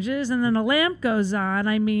changes and then a lamp goes on.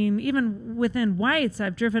 I mean, even within whites,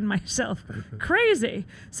 I've driven myself crazy.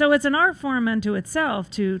 So it's an art form unto itself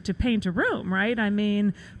to paint a room, right? I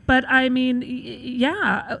mean, but I mean,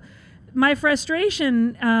 my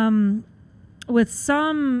frustration, with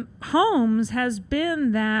some homes has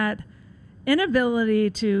been that inability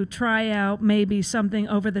to try out maybe something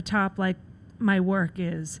over the top like my work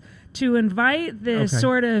is, to invite this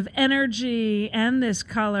sort of energy and this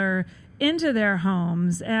color into their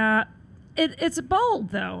homes. It's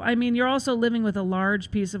bold, though. I mean, you're also living with a large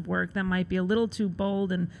piece of work that might be a little too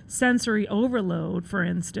bold and sensory overload, for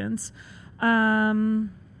instance.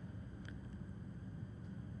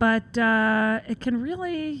 But it can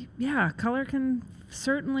really, color can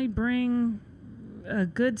certainly bring a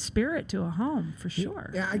good spirit to a home, for sure.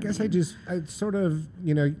 Yeah, I guess I sort of,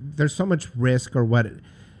 there's so much risk, or what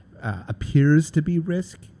appears to be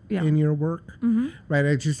risk in your work, right?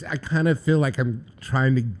 I kind of feel like I'm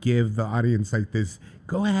trying to give the audience this,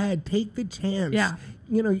 go ahead, take the chance. Yeah.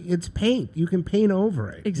 It's paint. You can paint over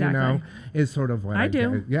it. Exactly. Is sort of what I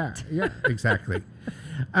do. Yeah, exactly.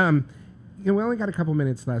 We only got a couple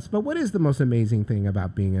minutes left, but what is the most amazing thing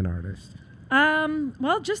about being an artist?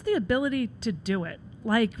 Well, just the ability to do it.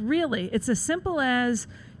 Really, it's as simple as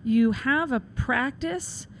you have a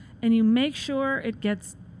practice and you make sure it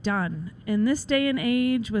gets done. In this day and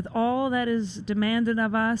age, with all that is demanded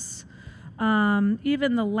of us,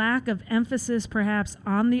 even the lack of emphasis perhaps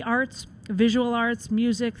on the arts, visual arts,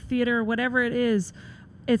 music, theater, whatever it is,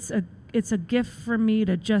 it's a gift for me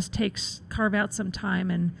to just carve out some time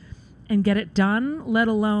and get it done, let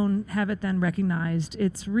alone have it then recognized.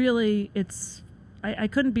 It's really, I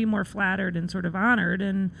couldn't be more flattered and sort of honored.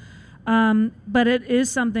 And but it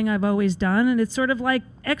is something I've always done, and it's sort of like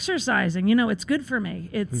exercising. It's good for me.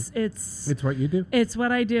 It's what you do. It's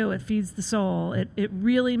what I do. It feeds the soul. It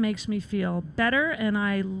really makes me feel better, and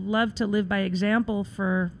I love to live by example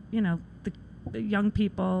for the young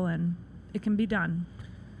people, and it can be done.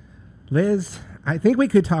 Liz, I think we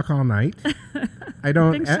could talk all night. I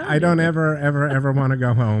don't ever want to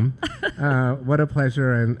go home. What a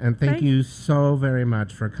pleasure, and thank you so very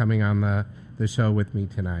much for coming on the show with me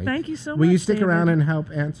tonight. Thank you so much. Will you stick David. around and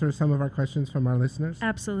help answer some of our questions from our listeners?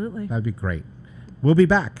 Absolutely. That'd be great. We'll be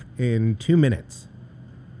back in 2 minutes.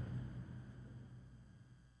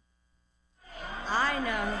 I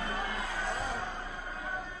know.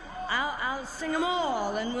 I'll sing them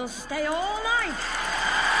all, and we'll stay all night.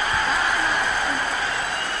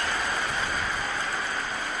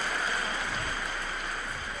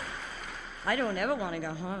 I don't ever want to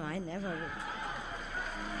go home. I never would.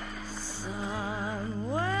 Somewhere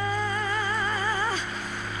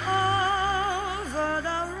over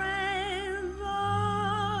the rainbow,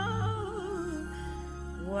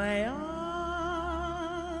 way up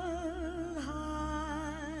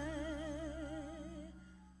high.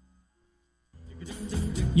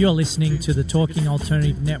 You're listening to the Talking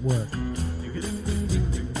Alternative Network.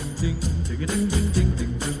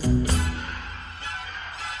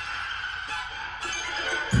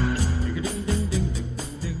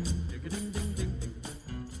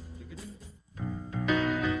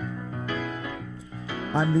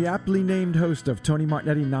 I'm the aptly named host of Tony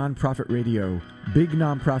Martignetti Nonprofit Radio. Big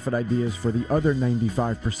nonprofit ideas for the other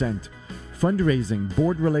 95%. Fundraising,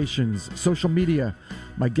 board relations, social media.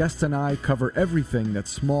 My guests and I cover everything that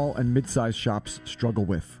small and mid-sized shops struggle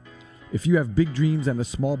with. If you have big dreams and a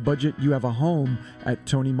small budget, you have a home at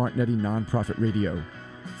Tony Martignetti Nonprofit Radio.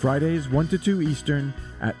 Fridays 1 to 2 Eastern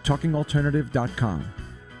at talkingalternative.com.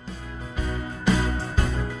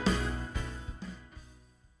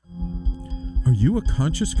 you a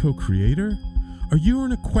conscious co-creator? Are you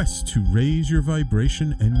on a quest to raise your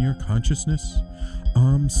vibration and your consciousness?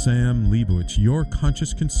 I'm Sam Leibowitz, your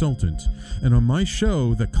conscious consultant, and on my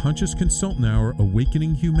show, The Conscious Consultant Hour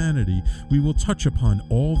Awakening Humanity, we will touch upon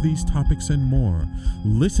all these topics and more.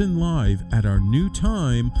 Listen live at our new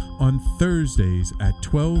time on Thursdays at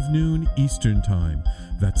 12 noon Eastern Time.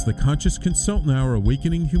 That's The Conscious Consultant Hour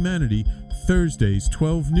Awakening Humanity, Thursdays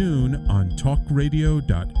 12 noon on talkradio.nyc.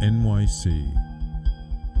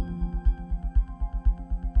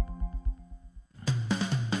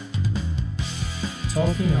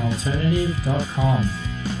 TalkingAlternative.com.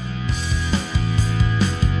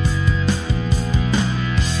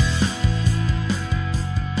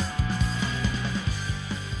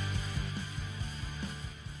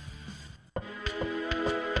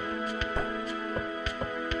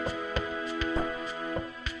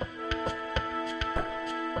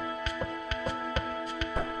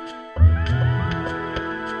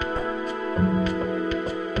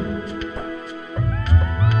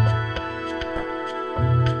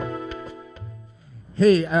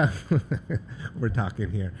 Hey, we're talking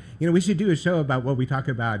here. You know, we should do a show about what we talk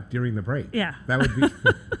about during the break. Yeah. That would be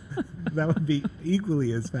that would be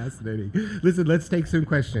equally as fascinating. Listen, let's take some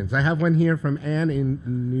questions. I have one here from Ann in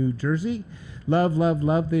New Jersey.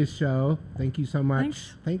 Love this show. Thank you so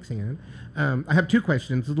much. Thanks Ann. I have two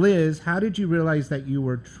questions. Liz, how did you realize that you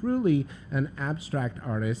were truly an abstract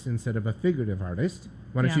artist instead of a figurative artist?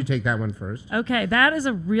 Why don't you take that one first? Okay, that is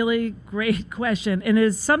a really great question, and it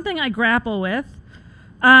is something I grapple with.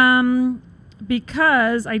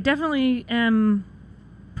 Because I definitely am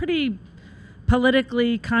pretty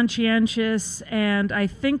politically conscientious, and I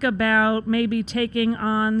think about maybe taking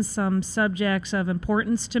on some subjects of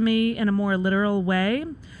importance to me in a more literal way.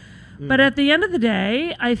 But at the end of the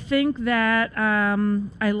day, I think that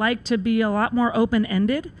I like to be a lot more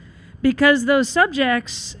open-ended, because those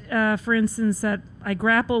subjects, for instance, that I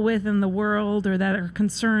grapple with in the world or that are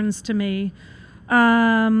concerns to me,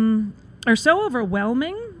 are so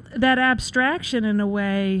overwhelming that abstraction, in a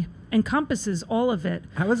way, encompasses all of it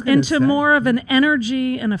into more of an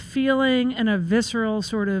energy and a feeling and a visceral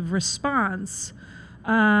sort of response.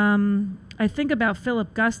 I think about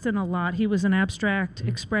Philip Guston a lot. He was an abstract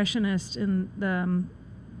expressionist in the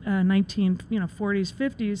 1940s,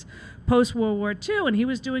 50s, post-World War II, and he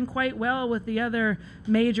was doing quite well with the other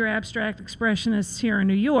major abstract expressionists here in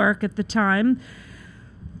New York at the time.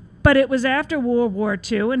 But it was after World War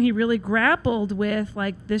II, and he really grappled with,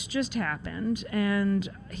 like, this just happened, and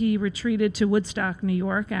he retreated to Woodstock, New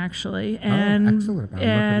York, actually. And, excellent.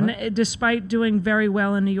 And despite doing very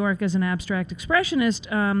well in New York as an abstract expressionist,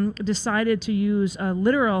 decided to use a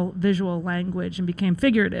literal visual language and became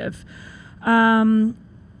figurative. And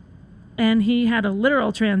he had a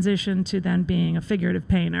literal transition to then being a figurative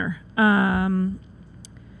painter.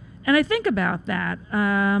 And I think about that.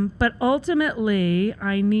 But ultimately,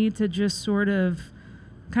 I need to just sort of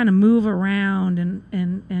kind of move around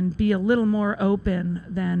and be a little more open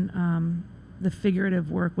than the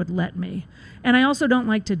figurative work would let me. And I also don't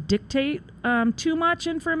like to dictate too much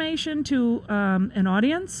information to an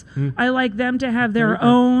audience. I like them to have their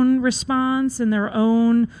own response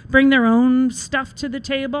and bring their own stuff to the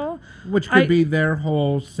table. Which could be their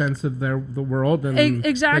whole sense of the world and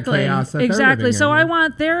exactly. the chaos that they're Exactly. living So in. I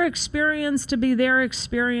want their experience to be their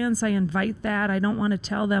experience. I invite that. I don't want to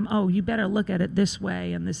tell them, oh, you better look at it this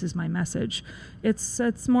way and this is my message.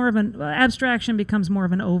 It's more of an abstraction becomes more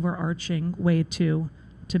of an overarching way to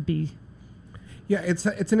be. Yeah, it's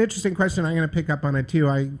an interesting question. I'm going to pick up on it too.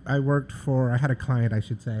 I had a client, I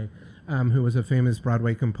should say, who was a famous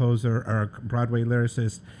Broadway composer or Broadway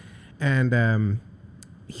lyricist, and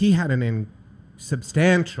he had an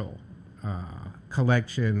substantial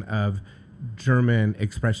collection of German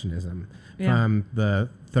expressionism from the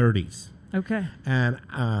 30s. Okay.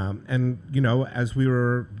 And you know, as we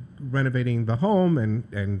were renovating the home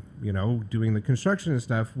and you know, doing the construction and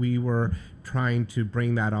stuff, we were trying to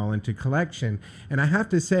bring that all into collection. And I have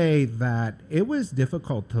to say that it was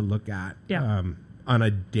difficult to look at on a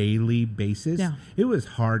daily basis. Yeah. It was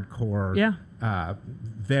hardcore. Yeah.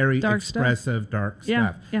 Very dark expressive, dark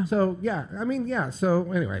stuff. Yeah. So,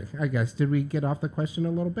 So, anyway, I guess, did we get off the question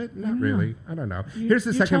a little bit? Not really. I don't know. Here's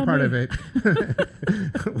the second part of it.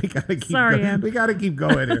 We got to keep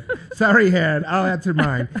going here. Sorry, Ann. I'll answer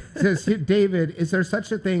mine. It says, David, is there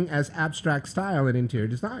such a thing as abstract style in interior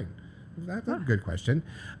design? That's a good question.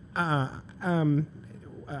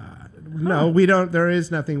 No, we don't. There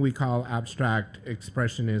is nothing we call abstract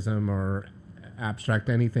expressionism or abstract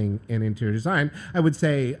anything in interior design. I would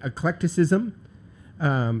say eclecticism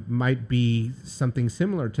might be something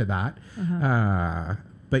similar to that.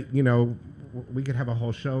 But, you know, we could have a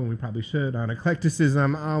whole show, and we probably should, on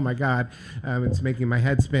eclecticism. Oh my God, it's making my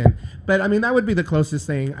head spin. But I mean, that would be the closest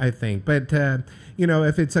thing, I think. But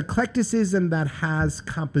if it's eclecticism that has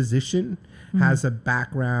composition, has a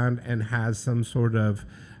background, and has some sort of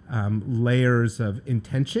layers of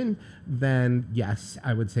intention, then yes,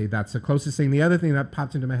 I would say that's the closest thing. The other thing that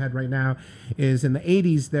popped into my head right now is in the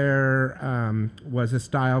 80s there was a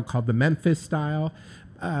style called the Memphis style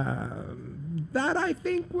that I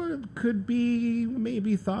think could be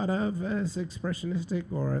maybe thought of as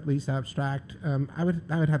expressionistic or at least abstract. I would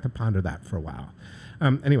have to ponder that for a while.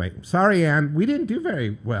 Anyway, sorry, Anne. We didn't do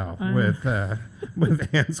very well with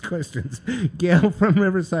Anne's questions. Gail from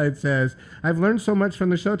Riverside says, I've learned so much from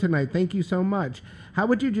the show tonight. Thank you so much. How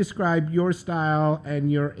would you describe your style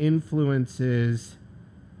and your influences?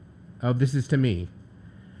 Oh, this is to me.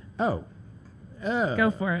 Oh. Go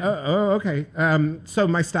for it. Okay. So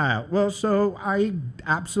my style. Well, so I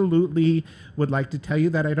absolutely would like to tell you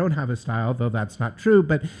that I don't have a style, though that's not true.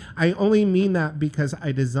 But I only mean that because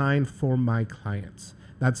I design for my clients.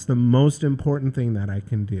 That's the most important thing that I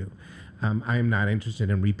can do. I'm not interested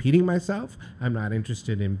in repeating myself. I'm not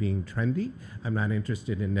interested in being trendy. I'm not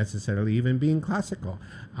interested in necessarily even being classical.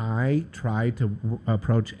 I try to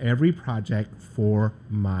approach every project for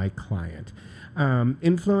my client.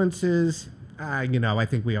 Influences... I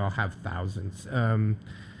think we all have thousands.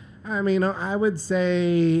 I would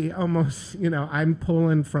say almost, I'm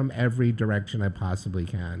pulling from every direction I possibly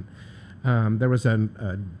can. There was a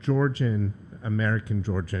American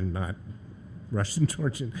Georgian, not Russian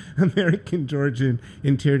Georgian, American Georgian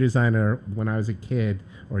interior designer when I was a kid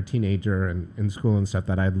or a teenager and in school and stuff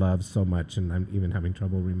that I loved so much, and I'm even having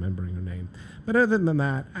trouble remembering her name. But other than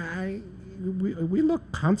that, we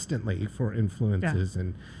look constantly for influences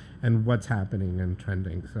and what's happening and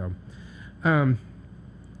trending. So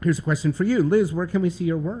here's a question for you. Liz, where can we see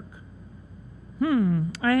your work?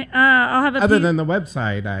 I'll have other than the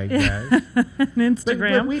website, I guess.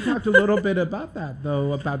 Instagram. But we talked a little bit about that,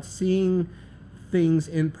 though, about seeing things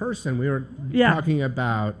in person. We were talking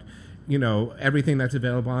about, everything that's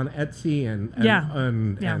available on Etsy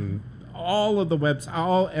and all of the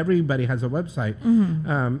websites. Everybody has a website.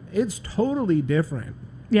 Mm-hmm. It's totally different.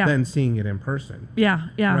 Than seeing it in person. Yeah.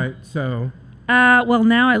 Right, so... well,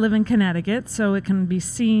 now I live in Connecticut, so it can be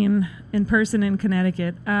seen in person in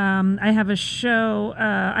Connecticut. I have a show...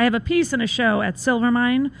 I have a piece and a show at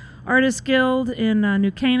Silvermine Artists Guild in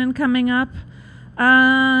New Canaan coming up.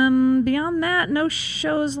 Beyond that, no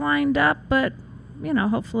shows lined up, but,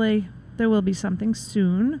 hopefully there will be something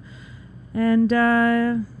soon. And,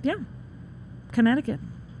 Connecticut.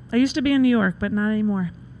 I used to be in New York, but not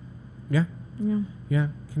anymore. Yeah,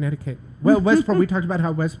 Connecticut. Well, Westport, we talked about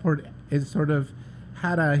how Westport is sort of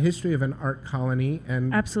had a history of an art colony,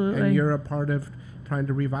 and absolutely, and you're a part of trying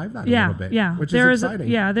to revive that a little bit, which is exciting.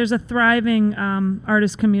 There's a thriving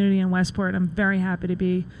artist community in Westport. I'm very happy to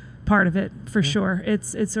be part of it, for sure.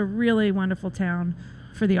 It's a really wonderful town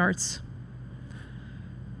for the arts.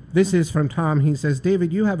 This is from Tom. He says,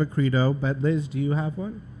 David, you have a credo, but Liz, do you have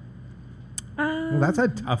one? Well, that's a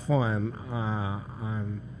tough one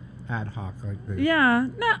on ad hoc like this.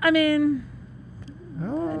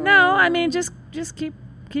 Just keep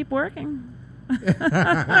working.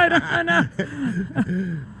 I don't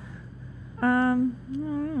know.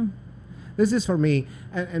 This is for me,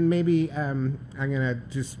 and maybe I'm gonna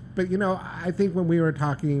just. But I think when we were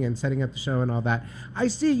talking and setting up the show and all that, I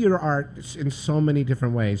see your art in so many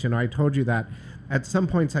different ways. I told you that at some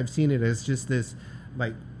points I've seen it as just this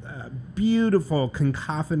like beautiful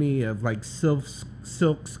cacophony of like silk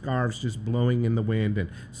scarves just blowing in the wind and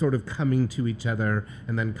sort of coming to each other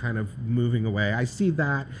and then kind of moving away. I see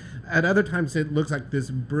that. At other times it looks like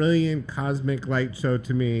this brilliant cosmic light show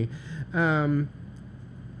to me. That's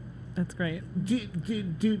great.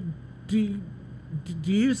 Do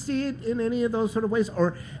you see it in any of those sort of ways,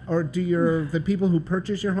 or do the people who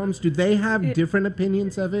purchase your homes, do they have different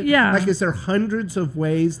opinions of it? Yeah. Like, is there hundreds of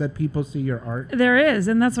ways that people see your art? There is,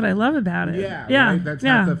 and that's what I love about it. Yeah. Right? That's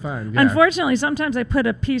half the fun. Yeah. Unfortunately, sometimes I put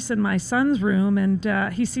a piece in my son's room,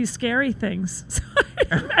 and he sees scary things. So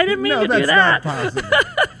I didn't mean to do that. No, that's not possible.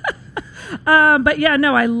 But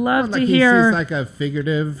I love to hear. He sees like a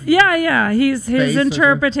figurative. Yeah. He's his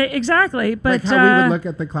interpretation exactly. But like how we would look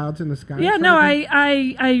at the clouds in the sky. Yeah, no,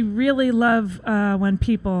 I really love when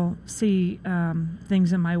people see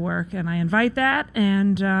things in my work, and I invite that.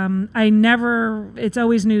 And it's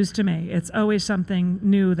always news to me. It's always something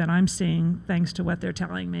new that I'm seeing thanks to what they're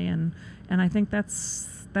telling me, and I think that's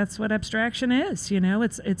what abstraction is.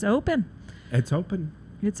 It's open. It's open.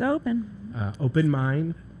 It's open. Open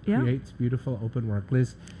mind. Creates beautiful open work.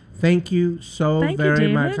 Liz, Thank you so Thank you, very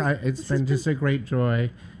David. much. It's been just a great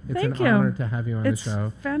joy. It's Thank an you. honor to have you on It's the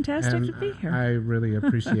show. fantastic And to be here. I really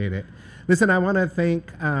appreciate it. Listen, I want to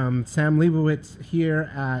thank Sam Leibowitz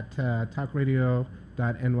here at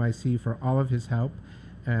talkradio.nyc for all of his help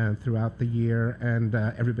throughout the year, and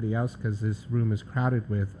everybody else, because this room is crowded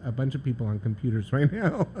with a bunch of people on computers right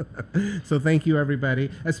now. So thank you,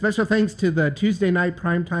 everybody. A special thanks to the Tuesday night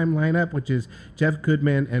primetime lineup, which is Jeff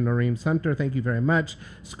Goodman and Noreen Sumter. Thank you very much.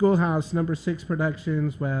 Schoolhouse No. 6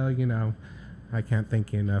 Productions. Well, you know, I can't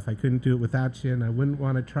thank you enough. I couldn't do it without you, and I wouldn't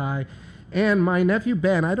want to try. And my nephew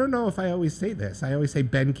Ben, I don't know if I always say this. I always say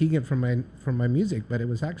Ben Keegan from my music, but it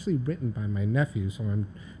was actually written by my nephew, so I'm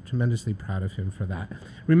tremendously proud of him for that.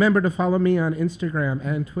 Remember to follow me on Instagram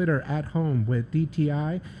and Twitter at home with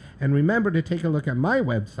DTI, and remember to take a look at my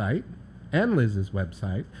website and Liz's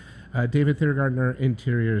website,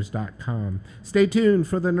 DavidThiergartnerInteriors.com. Stay tuned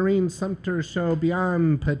for the Noreen Sumter Show,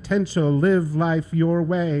 Beyond Potential, Live Life Your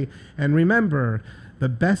Way, and remember, the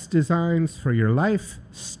best designs for your life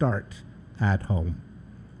start at home.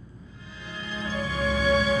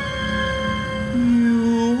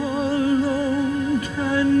 You alone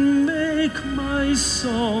can make my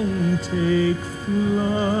song take flight.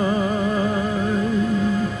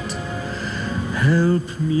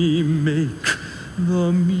 Help me make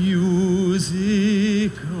the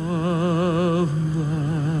music of my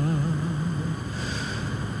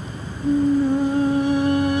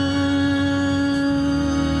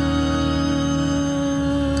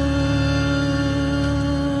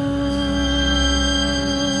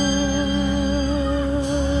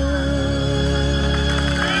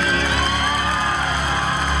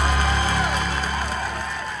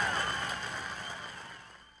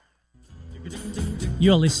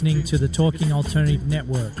You're listening to the Talking Alternative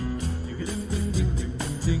Network.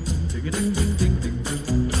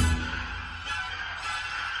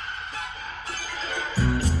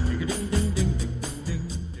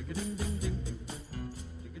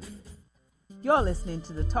 You're listening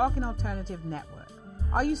to the Talking Alternative Network.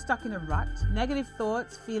 Are you stuck in a rut? Negative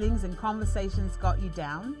thoughts, feelings, and conversations got you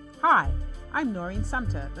down? Hi, I'm Noreen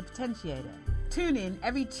Sumter, the Potentiator. Tune in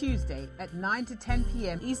every Tuesday at 9 to 10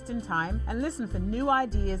 p.m. Eastern Time and listen for new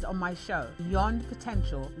ideas on my show, Beyond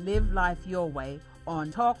Potential, Live Life Your Way,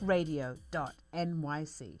 on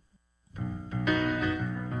talkradio.nyc.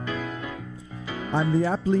 I'm the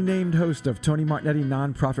aptly named host of Tony Martignetti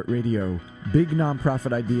Nonprofit Radio. Big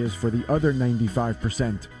nonprofit ideas for the other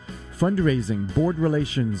 95%. Fundraising, board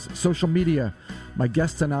relations, social media. My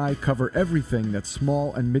guests and I cover everything that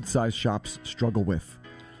small and mid-sized shops struggle with.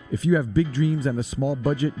 If you have big dreams and a small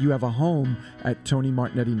budget, you have a home at Tony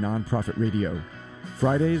Martignetti Nonprofit Radio.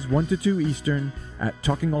 Fridays 1 to 2 Eastern at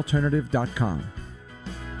talkingalternative.com.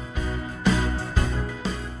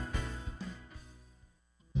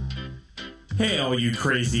 Hey, all you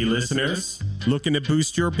crazy listeners. Looking to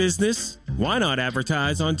boost your business? Why not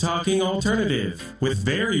advertise on Talking Alternative with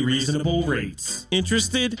very reasonable rates?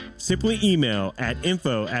 Interested? Simply email at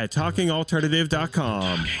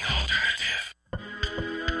info@talkingalternative.com.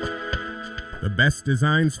 The best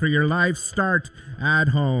designs for your life start at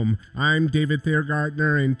home. I'm David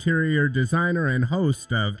Thiergartner, interior designer and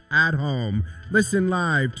host of At Home. Listen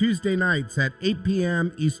live Tuesday nights at 8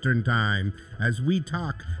 p.m. Eastern Time as we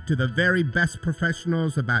talk to the very best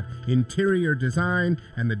professionals about interior design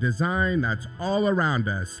and the design that's all around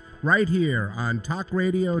us, right here on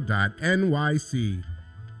talkradio.nyc.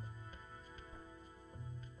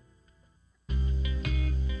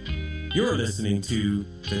 You're listening to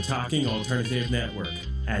the Talking Alternative Network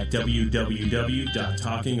at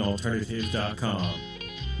www.talkingalternative.com.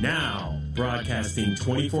 Now, broadcasting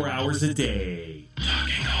 24 hours a day.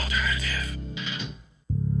 Talking Alternative.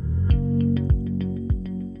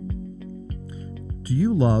 Do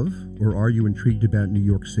you love or are you intrigued about New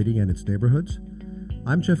York City and its neighborhoods?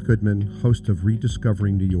 I'm Jeff Goodman, host of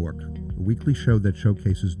Rediscovering New York, a weekly show that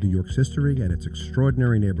showcases New York's history and its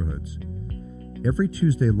extraordinary neighborhoods. Every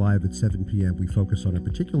Tuesday live at 7 p.m., we focus on a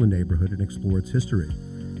particular neighborhood and explore its history,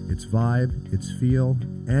 its vibe, its feel,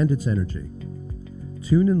 and its energy.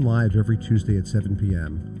 Tune in live every Tuesday at 7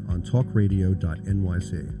 p.m. on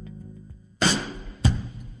talkradio.nyc.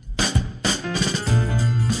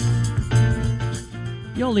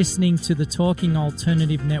 You're listening to the Talking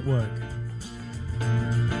Alternative Network.